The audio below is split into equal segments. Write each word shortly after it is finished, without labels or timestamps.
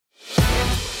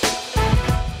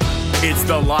It's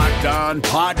the Locked On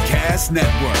Podcast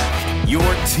Network, your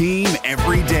team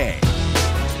every day.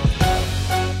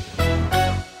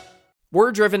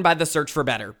 We're driven by the search for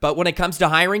better, but when it comes to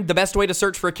hiring, the best way to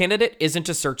search for a candidate isn't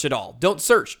to search at all. Don't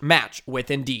search, match with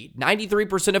Indeed.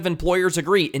 93% of employers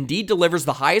agree Indeed delivers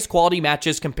the highest quality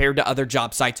matches compared to other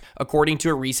job sites, according to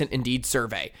a recent Indeed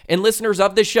survey. And listeners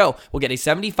of this show will get a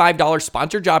 $75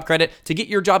 sponsored job credit to get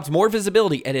your jobs more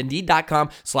visibility at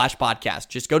Indeed.com/podcast.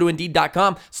 Just go to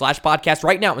Indeed.com/podcast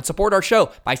right now and support our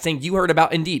show by saying you heard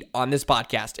about Indeed on this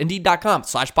podcast.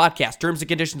 Indeed.com/podcast. Terms and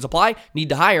conditions apply. Need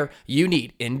to hire? You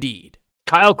need Indeed.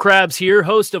 Kyle Krabs here,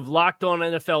 host of Locked On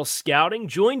NFL Scouting.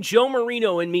 Join Joe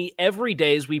Marino and me every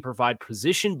day as we provide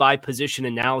position-by-position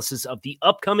analysis of the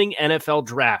upcoming NFL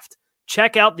Draft.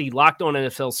 Check out the Locked On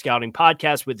NFL Scouting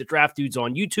podcast with the Draft Dudes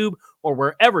on YouTube or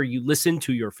wherever you listen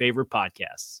to your favorite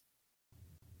podcasts.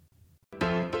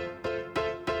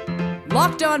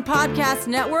 Locked On Podcast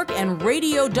Network and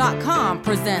Radio.com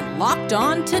present Locked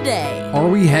On Today. Are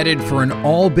we headed for an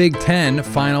all Big Ten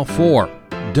Final Four?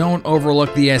 Don't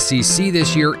overlook the SEC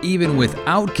this year, even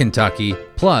without Kentucky.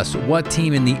 Plus, what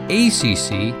team in the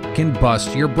ACC can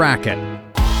bust your bracket?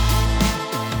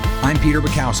 I'm Peter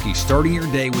Bukowski, starting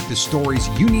your day with the stories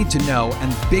you need to know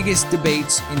and biggest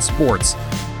debates in sports.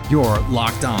 You're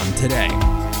Locked On Today.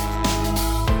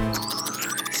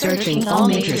 Searching all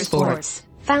major sports.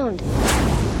 Found.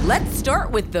 Let's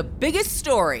start with the biggest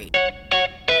story.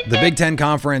 The Big Ten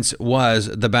Conference was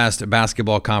the best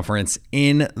basketball conference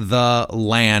in the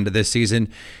land this season,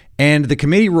 and the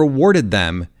committee rewarded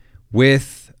them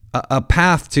with a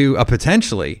path to a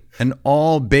potentially an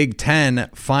all Big Ten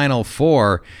Final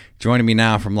Four. Joining me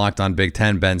now from Locked On Big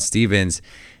Ten, Ben Stevens.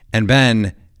 And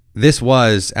Ben, this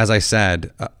was, as I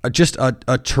said, just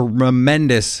a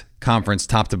tremendous conference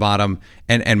top to bottom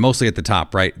and mostly at the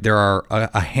top, right? There are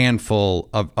a handful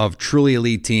of truly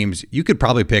elite teams. You could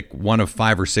probably pick one of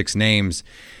 5 or 6 names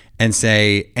and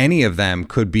say any of them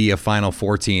could be a Final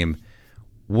Four team.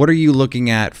 What are you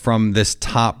looking at from this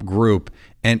top group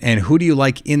and who do you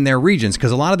like in their regions?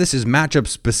 Because a lot of this is matchup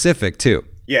specific too.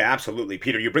 Yeah, absolutely.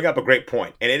 Peter, you bring up a great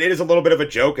point. And it is a little bit of a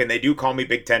joke, and they do call me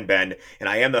Big Ten Ben, and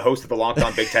I am the host of the Locked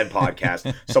On Big Ten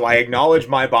podcast, so I acknowledge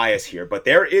my bias here. But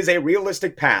there is a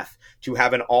realistic path to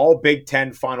have an all Big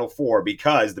Ten Final Four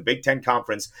because the Big Ten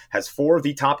Conference has 4 of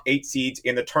the top 8 seeds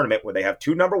in the tournament, where they have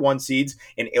 2 number 1 seeds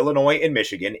in Illinois and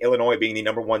Michigan, Illinois being the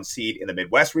number 1 seed in the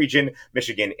Midwest region,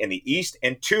 Michigan in the East,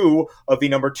 and 2 of the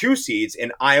number 2 seeds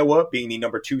in Iowa being the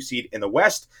number 2 seed in the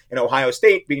West, and Ohio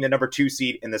State being the number 2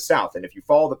 seed in the South. And if you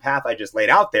follow the path I just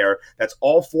laid out there, that's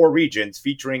all 4 regions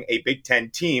featuring a Big Ten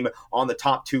team on the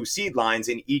top 2 seed lines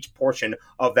in each portion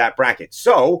of that bracket.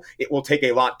 So it will take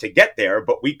a lot to get there,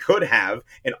 but we could have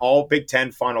an all Big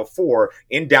Ten Final Four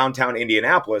in downtown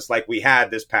Indianapolis like we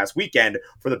had this past weekend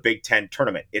for the Big Ten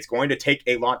tournament. It's going to take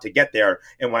a lot to get there.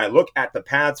 And when I look at the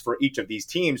paths for each of these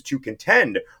teams to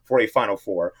contend for a Final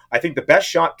Four, I think the best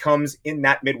shot comes in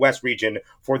that Midwest region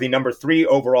for the number 3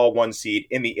 overall 1 seed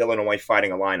in the Illinois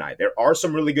Fighting Illini. There are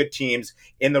some really good teams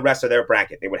in the rest of their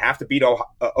bracket. They would have to beat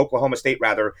Oklahoma State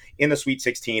in the Sweet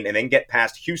 16 and then get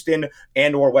past Houston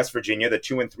and or West Virginia, the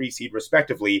 2 and 3 seed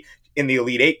respectively, in the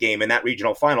Elite 8 game in that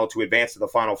regional final to advance to the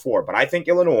Final Four. But I think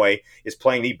Illinois is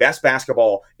playing the best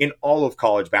basketball in all of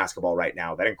college basketball right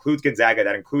now. That includes Gonzaga,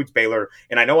 that includes Baylor.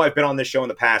 And I know I've been on this show in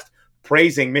the past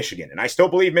praising Michigan, and I still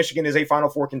believe Michigan is a Final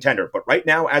Four contender. But right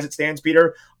now, as it stands,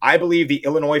 Peter, I believe the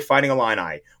Illinois Fighting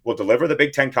Illini will deliver the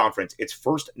Big Ten Conference its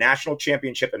first national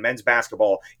championship in men's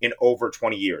basketball in over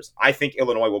 20 years. I think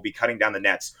Illinois will be cutting down the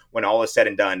nets when all is said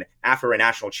and done after a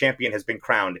national champion has been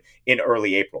crowned in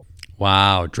early April.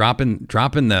 Wow, dropping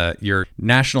your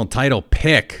national title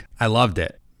pick. I loved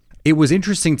it. It was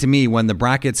interesting to me when the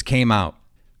brackets came out.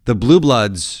 The Blue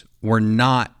Bloods were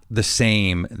not the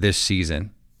same this season.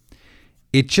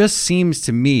 It just seems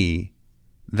to me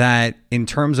that in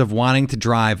terms of wanting to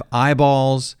drive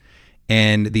eyeballs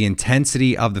and the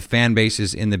intensity of the fan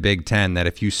bases in the Big Ten, that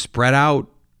if you spread out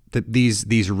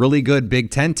these really good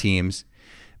Big Ten teams,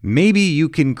 maybe you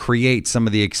can create some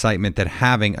of the excitement that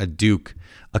having a Duke,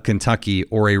 a Kentucky,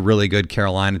 or a really good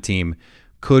Carolina team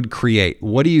could create.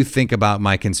 What do you think about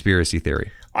my conspiracy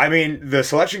theory? I mean, the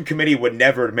selection committee would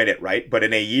never admit it, right? But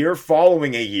in a year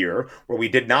following a year where we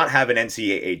did not have an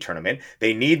NCAA tournament,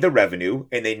 they need the revenue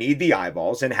and they need the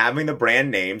eyeballs, and having the brand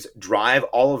names drive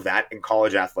all of that in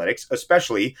college athletics,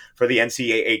 especially for the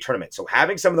NCAA tournament. So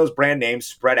having some of those brand names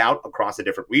spread out across the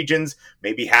different regions,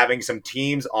 maybe having some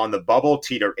teams on the bubble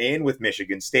teeter in with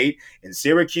Michigan State and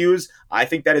Syracuse, I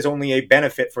think that is only a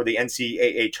benefit for the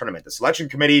NCAA tournament. The selection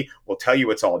committee will tell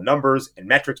you it's all numbers and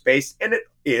metrics based, and it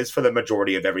is for the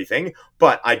majority of everything.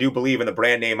 But I do believe in the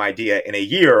brand name idea in a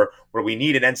year where we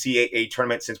need an NCAA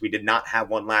tournament since we did not have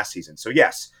one last season. So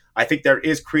yes, I think there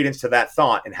is credence to that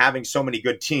thought, and having so many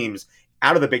good teams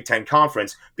out of the Big Ten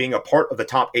Conference, being a part of the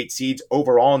top 8 seeds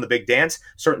overall in the Big Dance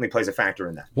certainly plays a factor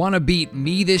in that. Want to beat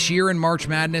me this year in March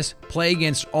Madness? Play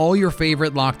against all your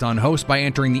favorite Locked On hosts by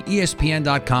entering the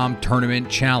ESPN.com Tournament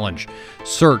Challenge.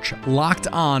 Search Locked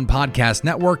On Podcast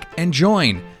Network and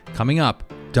join. Coming up,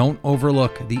 don't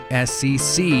overlook the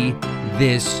SEC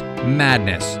this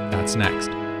madness. That's next.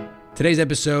 Today's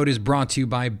episode is brought to you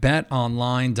by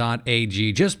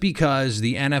betonline.ag. Just because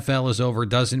the NFL is over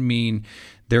doesn't mean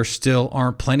there still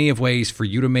aren't plenty of ways for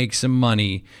you to make some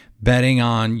money betting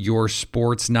on your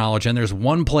sports knowledge. And there's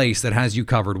one place that has you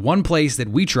covered, one place that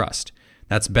we trust.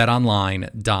 That's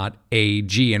betonline.ag.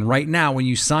 And right now, when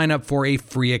you sign up for a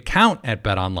free account at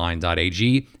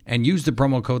betonline.ag and use the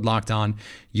promo code LOCKEDON,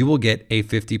 you will get a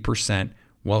 50%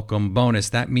 welcome bonus.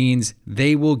 That means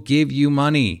they will give you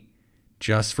money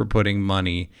just for putting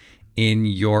money in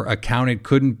your account. It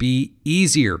couldn't be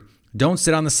easier. Don't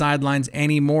sit on the sidelines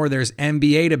anymore. There's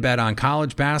NBA to bet on,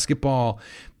 college basketball.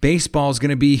 Baseball is going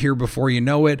to be here before you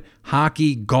know it.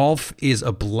 Hockey, golf is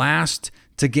a blast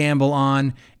to gamble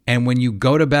on. And when you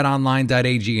go to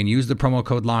betonline.ag and use the promo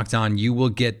code LOCKEDON, you will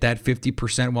get that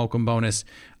 50% welcome bonus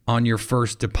on your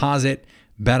first deposit.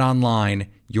 BetOnline,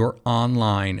 your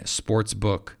online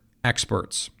sportsbook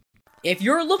experts. If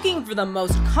you're looking for the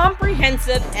most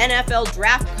comprehensive NFL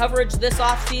draft coverage this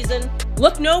offseason,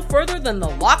 look no further than the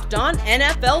Locked On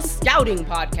NFL Scouting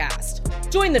Podcast.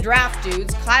 Join the draft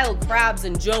dudes, Kyle Krabs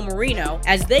and Joe Marino,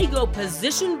 as they go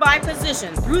position by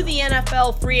position through the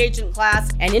NFL free agent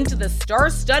class and into the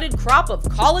star-studded crop of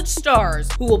college stars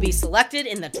who will be selected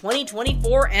in the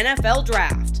 2024 NFL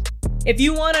Draft. If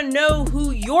you want to know who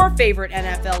your favorite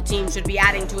NFL team should be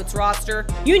adding to its roster,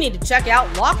 you need to check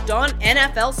out Locked On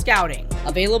NFL Scouting,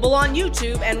 available on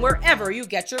YouTube and wherever you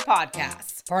get your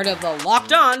podcasts. Part of the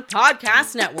Locked On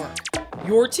Podcast Network,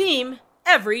 your team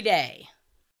every day.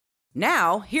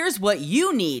 Now, here's what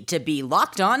you need to be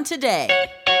locked on today.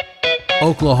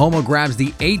 Oklahoma grabs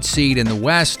the 8th seed in the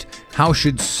West. How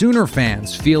should Sooner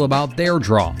fans feel about their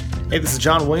draw? Hey, this is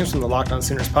John Williams from the Locked On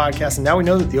Sooners podcast, and now we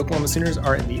know that the Oklahoma Sooners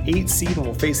are in the 8th seed and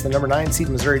will face the number 9 seed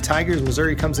Missouri Tigers.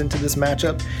 Missouri comes into this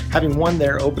matchup having won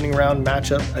their opening round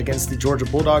matchup against the Georgia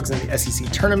Bulldogs in the SEC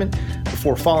tournament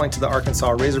before falling to the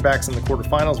Arkansas Razorbacks in the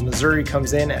quarterfinals. Missouri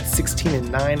comes in at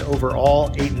 16-9 overall,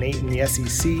 8-8 in the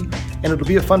SEC, and it'll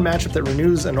be a fun matchup that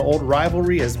renews an old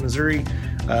rivalry as Missouri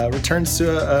returns to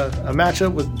a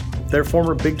matchup with their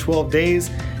former Big 12 days.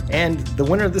 And the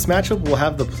winner of this matchup will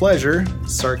have the pleasure,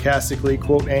 sarcastically,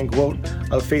 quote unquote,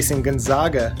 of facing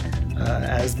Gonzaga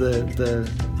as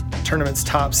the tournament's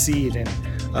top seed. And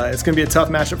it's going to be a tough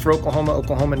matchup for Oklahoma.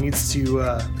 Oklahoma needs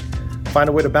to find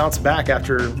a way to bounce back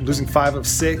after losing 5 of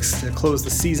 6 to close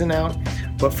the season out.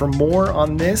 But for more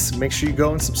on this, make sure you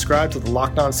go and subscribe to the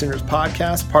Locked On Sooners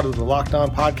podcast, part of the Locked On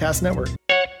Podcast Network.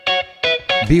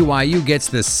 BYU gets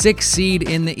the 6th seed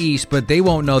in the East, but they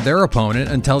won't know their opponent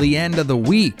until the end of the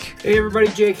week. Hey everybody,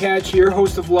 Jake Hatch here,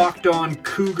 host of Locked On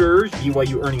Cougars.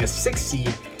 BYU earning a 6th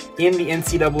seed in the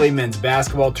NCAA men's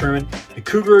basketball tournament. The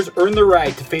Cougars earn the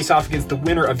right to face off against the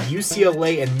winner of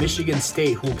UCLA and Michigan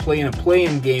State, who will play in a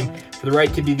play-in game for the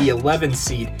right to be the 11th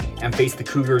seed and face the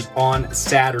Cougars on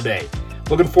Saturday.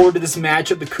 Looking forward to this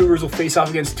matchup. The Cougars will face off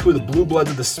against 2 of the blue bloods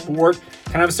of the sport.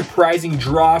 Kind of a surprising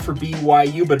draw for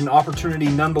BYU, but an opportunity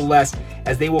nonetheless,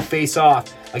 as they will face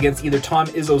off against either Tom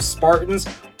Izzo's Spartans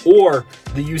or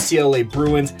the UCLA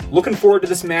Bruins. Looking forward to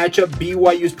this matchup.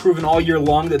 BYU's proven all year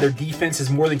long that their defense is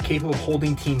more than capable of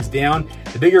holding teams down.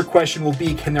 The bigger question will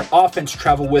be, can their offense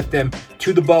travel with them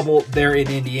to the bubble there in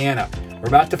Indiana? We're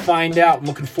about to find out. I'm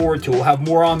looking forward to it. We'll have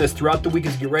more on this throughout the week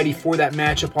as we get ready for that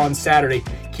matchup on Saturday.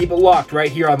 Keep it locked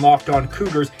right here on Locked On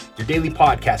Cougars, your daily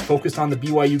podcast focused on the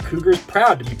BYU Cougars,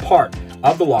 proud to be part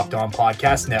of the Locked On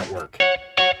Podcast Network.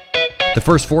 The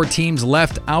first 4 teams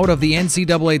left out of the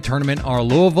NCAA tournament are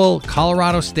Louisville,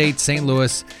 Colorado State, St.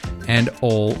 Louis, and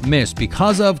Ole Miss.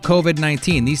 Because of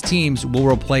COVID-19, these teams will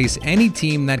replace any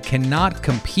team that cannot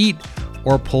compete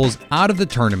or pulls out of the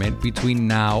tournament between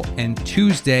now and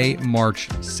Tuesday, March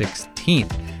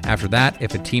 16th. After that,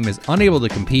 if a team is unable to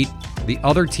compete, the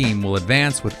other team will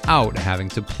advance without having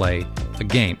to play a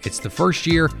game. It's the first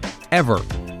year ever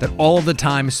that all of the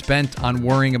time spent on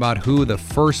worrying about who the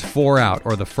first 4 out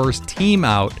or the first team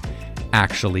out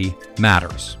actually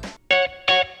matters.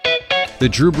 The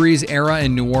Drew Brees era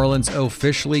in New Orleans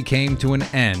officially came to an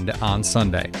end on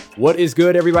Sunday. What is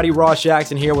good, everybody? Ross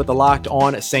Jackson here with the Locked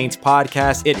On Saints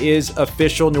podcast. It is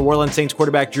official. New Orleans Saints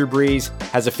quarterback Drew Brees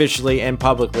has officially and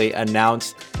publicly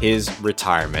announced his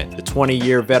retirement. The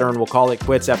 20-year veteran will call it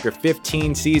quits after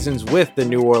 15 seasons with the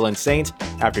New Orleans Saints,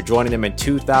 after joining them in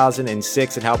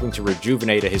 2006 and helping to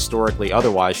rejuvenate a historically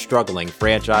otherwise struggling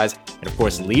franchise, and of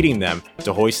course leading them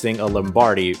to hoisting a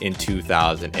Lombardi in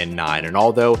 2009. And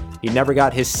although he never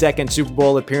got his second Super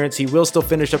Bowl appearance, he will still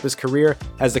finish up his career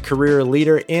as the career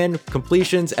leader in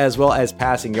completions as well as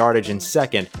passing yardage, and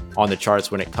second on the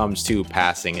charts when it comes to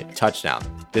passing touchdowns.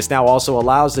 This now also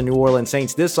allows the New Orleans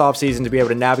Saints this offseason to be able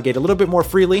to navigate a little bit more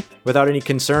freely without any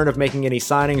concern of making any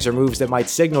signings or moves that might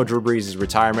signal Drew Brees'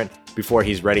 retirement before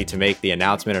he's ready to make the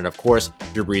announcement. And of course,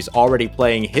 Drew Brees already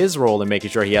playing his role in making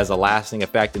sure he has a lasting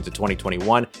effect into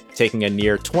 2021, taking a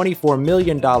near $24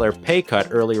 million pay cut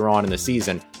earlier on in the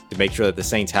season to make sure that the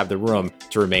Saints have the room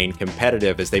to remain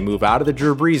competitive as they move out of the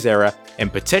Drew Brees era and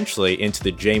potentially into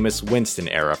the Jameis Winston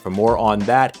era. For more on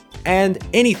that and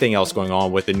anything else going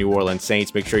on with the New Orleans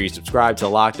Saints, make sure you subscribe to the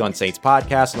Locked On Saints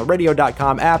podcast on the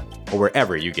radio.com app or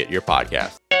wherever you get your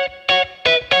podcast.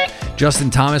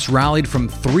 Justin Thomas rallied from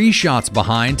 3 shots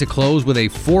behind to close with a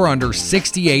 4-under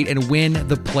 68 and win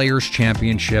the Players'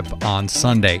 Championship on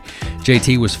Sunday.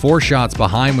 JT was 4 shots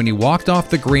behind when he walked off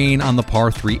the green on the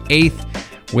par 3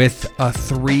 8th with a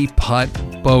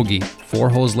 3-putt bogey. 4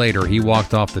 holes later, he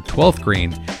walked off the 12th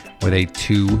green with a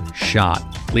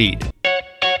 2-shot lead.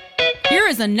 Here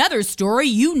is another story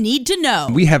you need to know.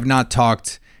 We have not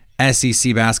talked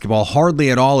SEC basketball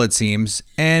hardly at all, it seems,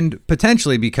 and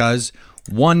potentially because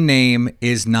one name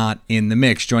is not in the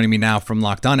mix. Joining me now from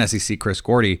Locked On SEC, Chris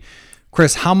Gordy.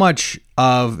 Chris, how much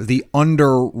of the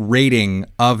underrating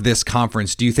of this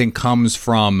conference do you think comes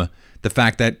from the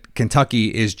fact that Kentucky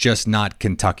is just not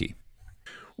Kentucky?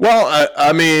 Well,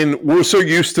 I mean, we're so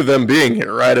used to them being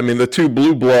here, right? I mean, the 2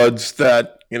 blue bloods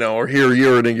that, are here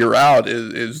year in and year out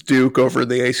is Duke over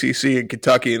the ACC and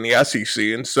Kentucky in the SEC.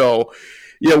 And so,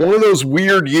 yeah, one of those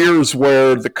weird years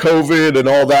where the COVID and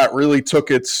all that really took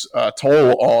its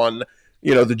toll on,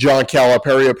 the John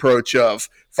Calipari approach of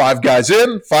 5 guys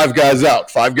in, 5 guys out,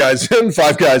 5 guys in,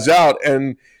 5 guys out.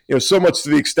 And, so much to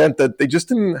the extent that they just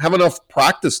didn't have enough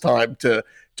practice time to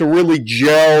really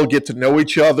gel, get to know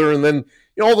each other. And then,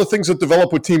 all the things that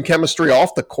develop with team chemistry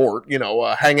off the court,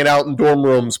 hanging out in dorm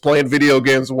rooms, playing video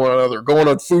games with one another, going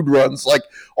on food runs, like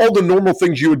all the normal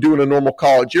things you would do in a normal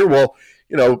college year. Well,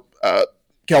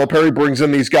 Calipari brings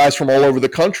in these guys from all over the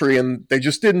country, and they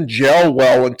just didn't gel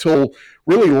well until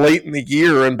really late in the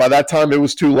year. And by that time, it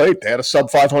was too late. They had a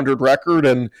sub-500 record,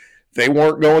 and they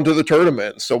weren't going to the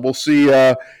tournament. So we'll see,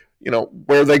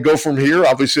 where they go from here.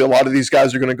 Obviously, a lot of these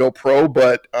guys are going to go pro,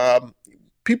 but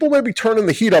people may be turning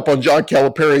the heat up on John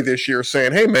Calipari this year,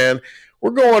 saying, hey, man,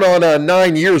 we're going on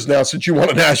 9 years now since you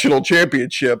won a national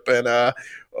championship, and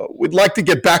we'd like to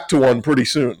get back to one pretty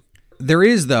soon. There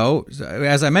is, though,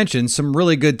 as I mentioned, some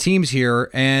really good teams here,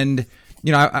 and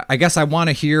I guess I want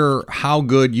to hear how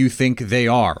good you think they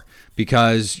are,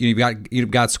 because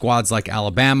you've got squads like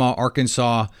Alabama,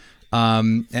 Arkansas,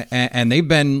 and they've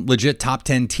been legit top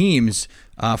 10 teams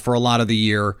for a lot of the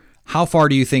year. How far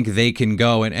do you think they can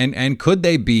go, and could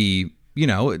they be,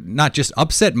 not just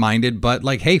upset minded, but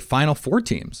like, hey, Final Four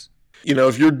teams?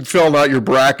 If you're filling out your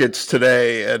brackets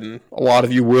today, and a lot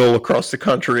of you will across the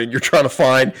country, and you're trying to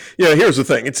find, here's the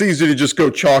thing. It's easy to just go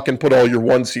chalk and put all your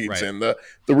 1 seeds in. The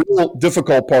real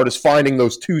difficult part is finding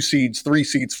those 2 seeds, 3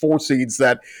 seeds, 4 seeds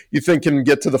that you think can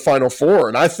get to the Final Four.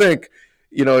 And I think,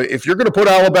 if you're going to put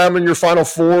Alabama in your Final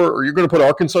Four, or you're going to put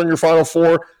Arkansas in your Final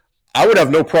Four, I would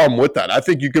have no problem with that. I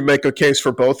think you could make a case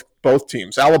for both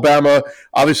teams. Alabama,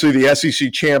 obviously the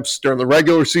SEC champs during the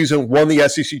regular season, won the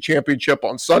SEC championship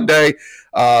on Sunday.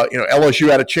 LSU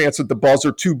had a chance at the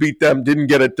buzzer to beat them, didn't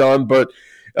get it done, but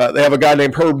they have a guy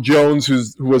named Herb Jones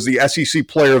who was the SEC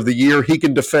Player of the Year. He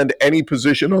can defend any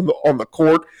position on the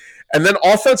court. And then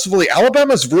offensively,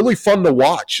 Alabama's really fun to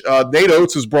watch. Nate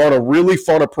Oates has brought a really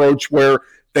fun approach where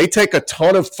they take a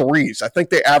ton of threes. I think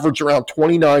they average around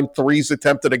 29 threes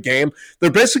attempted a game.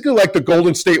 They're basically like the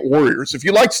Golden State Warriors. If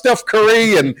you like Steph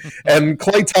Curry and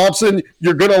Klay Thompson,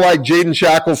 you're going to like Jaden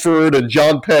Shackelford and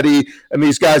John Petty and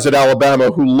these guys at Alabama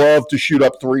who love to shoot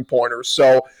up three-pointers.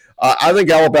 So I think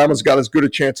Alabama's got as good a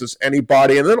chance as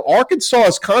anybody. And then Arkansas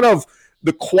is kind of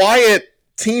the quiet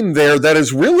team there that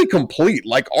is really complete.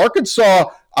 Like Arkansas,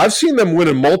 I've seen them win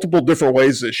in multiple different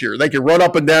ways this year. They can run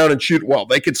up and down and shoot well.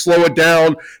 They can slow it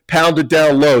down, pound it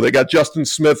down low. They got Justin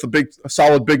Smith, a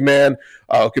solid big man,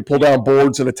 who can pull down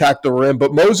boards and attack the rim.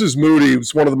 But Moses Moody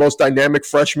was one of the most dynamic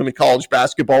freshmen in college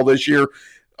basketball this year.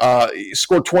 He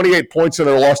scored 28 points in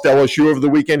their loss to LSU over the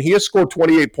weekend. He has scored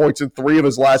 28 points in 3 of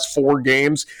his last 4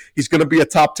 games. He's going to be a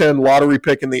top 10 lottery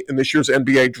pick in this year's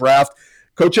NBA draft.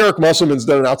 Coach Eric Musselman's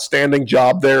done an outstanding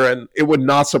job there, and it would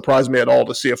not surprise me at all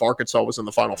to see if Arkansas was in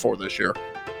the Final Four this year.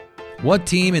 What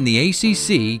team in the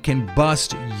ACC can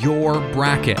bust your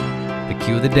bracket? The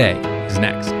cue of the day is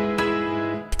next.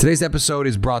 Today's episode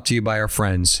is brought to you by our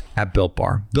friends at Built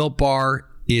Bar. Built Bar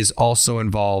is also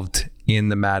involved in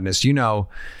the madness. You know,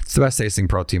 it's the best tasting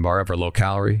protein bar ever. Low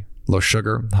calorie, low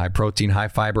sugar, high protein, high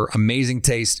fiber, amazing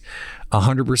taste,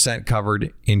 100%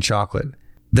 covered in chocolate.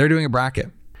 They're doing a bracket.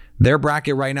 Their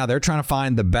bracket right now, they're trying to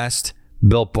find the best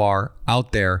Built Bar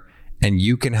out there, and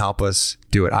you can help us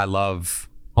do it.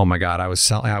 Oh my God, I was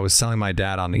selling my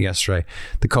dad on it yesterday.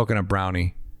 The coconut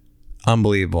brownie,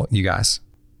 unbelievable, you guys.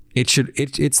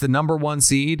 It's the number one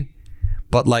seed,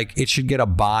 but like it should get a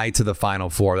bye to the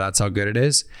Final Four. That's how good it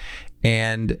is.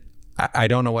 And I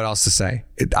don't know what else to say.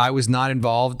 I was not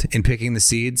involved in picking the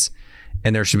seeds,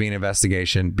 and there should be an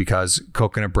investigation because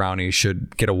coconut brownie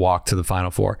should get a walk to the Final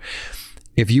Four.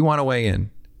 If you want to weigh in,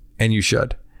 and you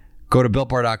should, go to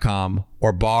BuiltBar.com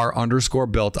or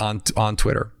bar_built on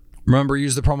Twitter. Remember,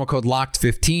 use the promo code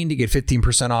LOCKED15 to get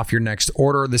 15% off your next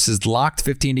order. This is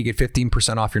LOCKED15 to get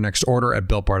 15% off your next order at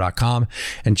BuiltBar.com.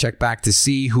 And check back to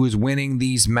see who is winning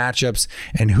these matchups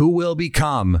and who will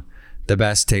become the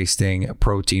best tasting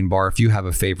protein bar. If you have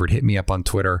a favorite, hit me up on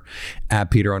Twitter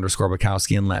at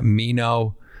Peter_Bukowski and let me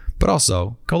know. But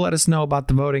also, go let us know about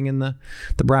the voting in the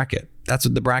bracket. That's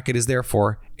what the bracket is there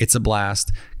for. It's a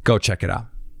blast. Go check it out.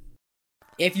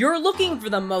 If you're looking for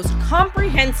the most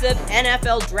comprehensive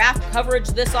NFL draft coverage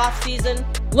this offseason,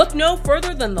 look no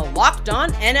further than the Locked On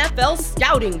NFL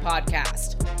Scouting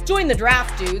Podcast. Join the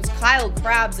draft dudes, Kyle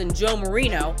Krabs and Joe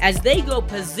Marino, as they go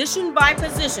position by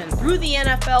position through the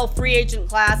NFL free agent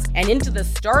class and into the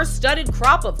star-studded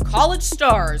crop of college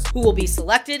stars who will be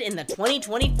selected in the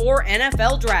 2024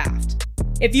 NFL Draft.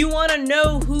 If you want to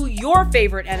know who your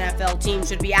favorite NFL team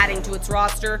should be adding to its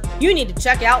roster, you need to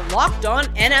check out Locked On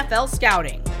NFL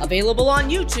Scouting, available on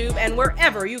YouTube and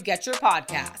wherever you get your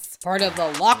podcasts. Part of the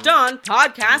Locked On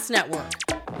Podcast Network,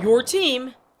 your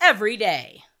team every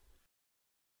day.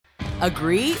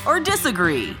 Agree or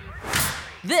disagree?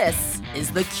 This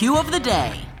is the cue of the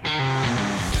day.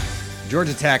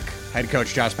 Georgia Tech head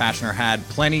coach Josh Pachner had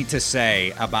plenty to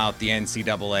say about the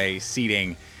NCAA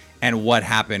seeding and what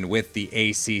happened with the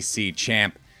ACC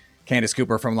champ. Candace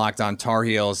Cooper from Locked On Tar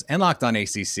Heels and Locked On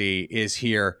ACC is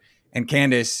here. And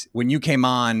Candace, when you came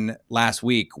on last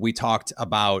week, we talked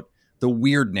about the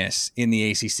weirdness in the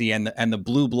ACC and the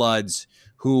blue bloods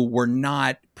who were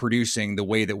not producing the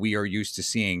way that we are used to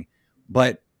seeing.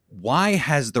 But why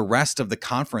has the rest of the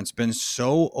conference been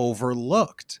so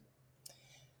overlooked?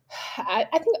 I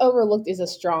think overlooked is a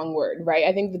strong word, right?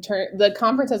 I think the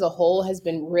conference as a whole has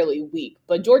been really weak.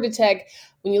 But Georgia Tech,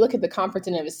 when you look at the conference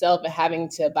in of itself and having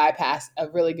to bypass a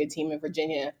really good team in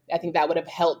Virginia, I think that would have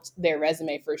helped their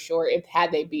resume for sure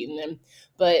had they beaten them.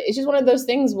 But it's just one of those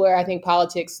things where I think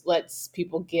politics lets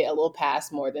people get a little pass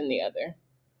more than the other.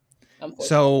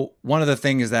 So one of the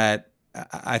things that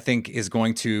I think is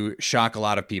going to shock a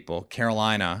lot of people,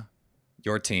 Carolina,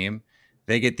 your team,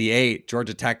 they get the 8,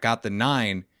 Georgia Tech got the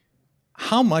 9.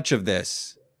 How much of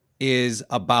this is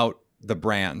about the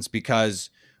brands? Because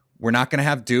we're not going to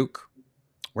have Duke.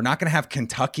 We're not going to have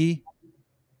Kentucky.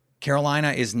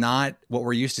 Carolina is not what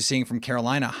we're used to seeing from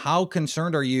Carolina. How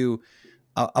concerned are you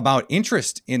about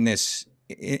interest in this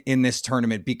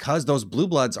tournament? Because those blue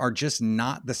bloods are just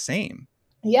not the same.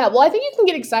 Yeah, well, I think you can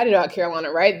get excited about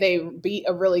Carolina, right? They beat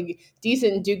a really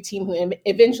decent Duke team who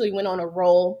eventually went on a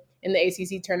roll in the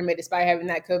ACC tournament despite having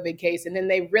that COVID case. And then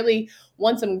they really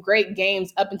won some great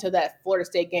games up until that Florida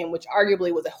State game, which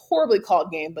arguably was a horribly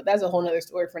called game, but that's a whole nother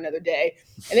story for another day.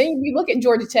 And then you look at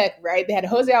Georgia Tech, right? They had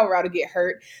Jose Alvarado get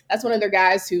hurt. That's one of their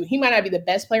guys who, he might not be the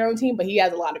best player on the team, but he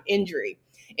has a lot of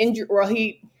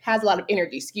he has a lot of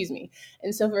energy,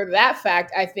 And so for that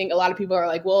fact, I think a lot of people are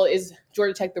like, well, is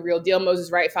Georgia Tech the real deal?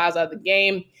 Moses Wright fouls out of the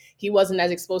game. He wasn't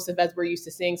as explosive as we're used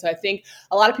to seeing. So I think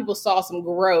a lot of people saw some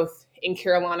growth in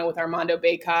Carolina with Armando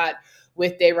Bacot,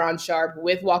 with Day'Ron Sharp,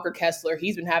 with Walker Kessler.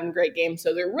 He's been having great games.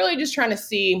 So they're really just trying to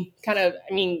see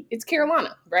it's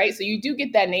Carolina, right? So you do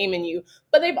get that name in you,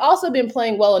 but they've also been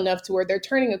playing well enough to where they're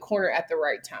turning a corner at the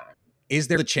right time. Is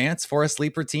there a chance for a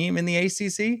sleeper team in the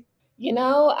ACC?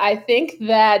 I think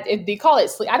that if they call it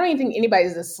sleep, I don't even think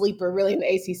anybody's a sleeper really in the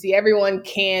ACC. Everyone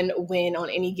can win on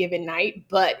any given night.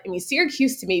 But,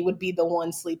 Syracuse to me would be the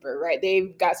one sleeper, right?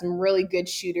 They've got some really good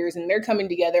shooters and they're coming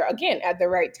together, again, at the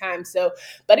right time. So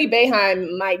Buddy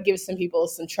Boeheim might give some people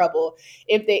some trouble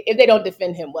if they don't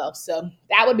defend him well. So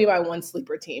that would be my one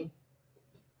sleeper team.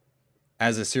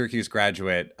 As a Syracuse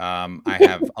graduate, I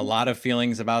have a lot of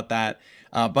feelings about that.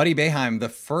 Buddy Boeheim, the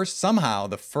first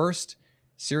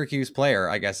Syracuse player,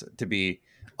 I guess, to be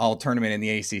all tournament in the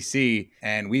ACC.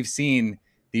 And we've seen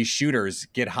these shooters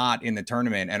get hot in the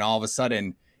tournament, and all of a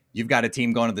sudden you've got a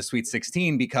team going to the Sweet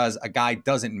 16 because a guy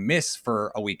doesn't miss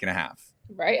for a week and a half.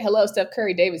 Right? Hello, Steph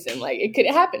Curry Davidson. Like, it could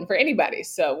happen for anybody.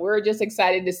 So we're just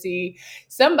excited to see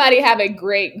somebody have a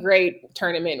great, great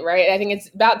tournament, right? I think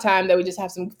it's about time that we just have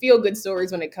some feel-good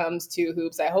stories when it comes to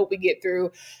hoops. I hope we get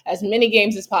through as many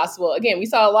games as possible. Again, we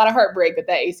saw a lot of heartbreak at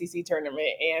that ACC tournament,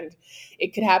 and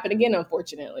it could happen again,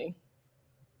 unfortunately.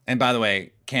 And by the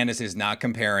way, Candace is not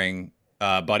comparing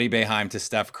Buddy Boeheim to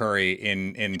Steph Curry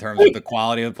in terms of the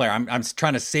quality of the player. I'm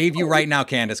trying to save you right now,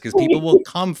 Candace, because people will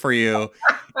come for you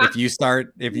if you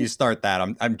start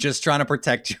that. I'm just trying to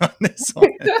protect you on this one.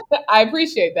 I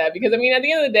appreciate that, because I mean, at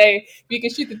the end of the day, if you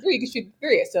can shoot the three, you can shoot the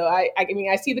three. So I mean,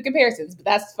 I see the comparisons, but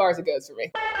that's as far as it goes for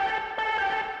me.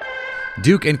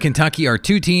 Duke and Kentucky are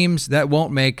two teams that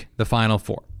won't make the Final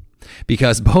Four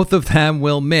because both of them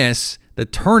will miss the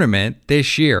tournament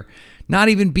this year. Not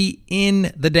even be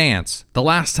in the dance. The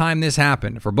last time this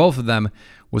happened for both of them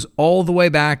was all the way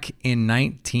back in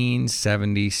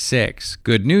 1976.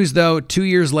 Good news, though, 2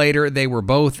 years later, they were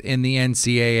both in the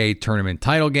NCAA Tournament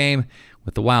title game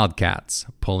with the Wildcats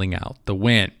pulling out the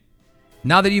win.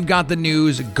 Now that you've got the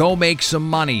news, go make some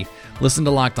money. Listen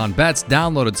to Locked On Bets,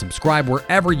 download and subscribe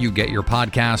wherever you get your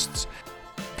podcasts.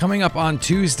 Coming up on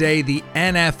Tuesday, the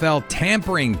NFL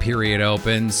tampering period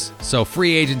opens, so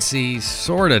free agency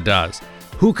sorta does.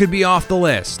 Who could be off the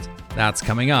list? That's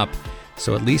coming up.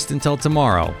 So at least until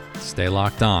tomorrow, stay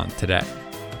locked on today.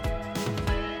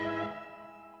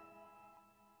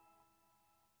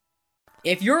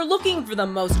 If you're looking for the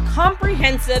most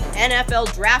comprehensive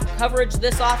NFL draft coverage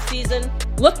this offseason,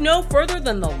 look no further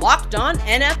than the Locked On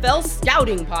NFL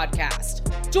Scouting Podcast.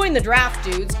 Join the draft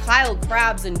dudes, Kyle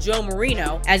Krabs and Joe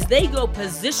Marino, as they go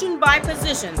position by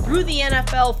position through the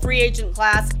NFL free agent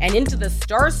class and into the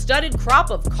star-studded crop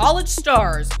of college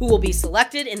stars who will be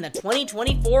selected in the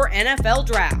 2024 NFL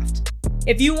Draft.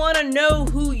 If you want to know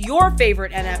who your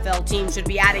favorite NFL team should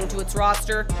be adding to its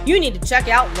roster, you need to check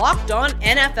out Locked On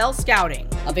NFL Scouting,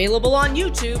 available on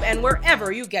YouTube and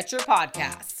wherever you get your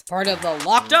podcasts. Part of the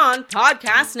Locked On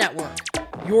Podcast Network,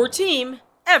 your team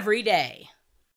every day.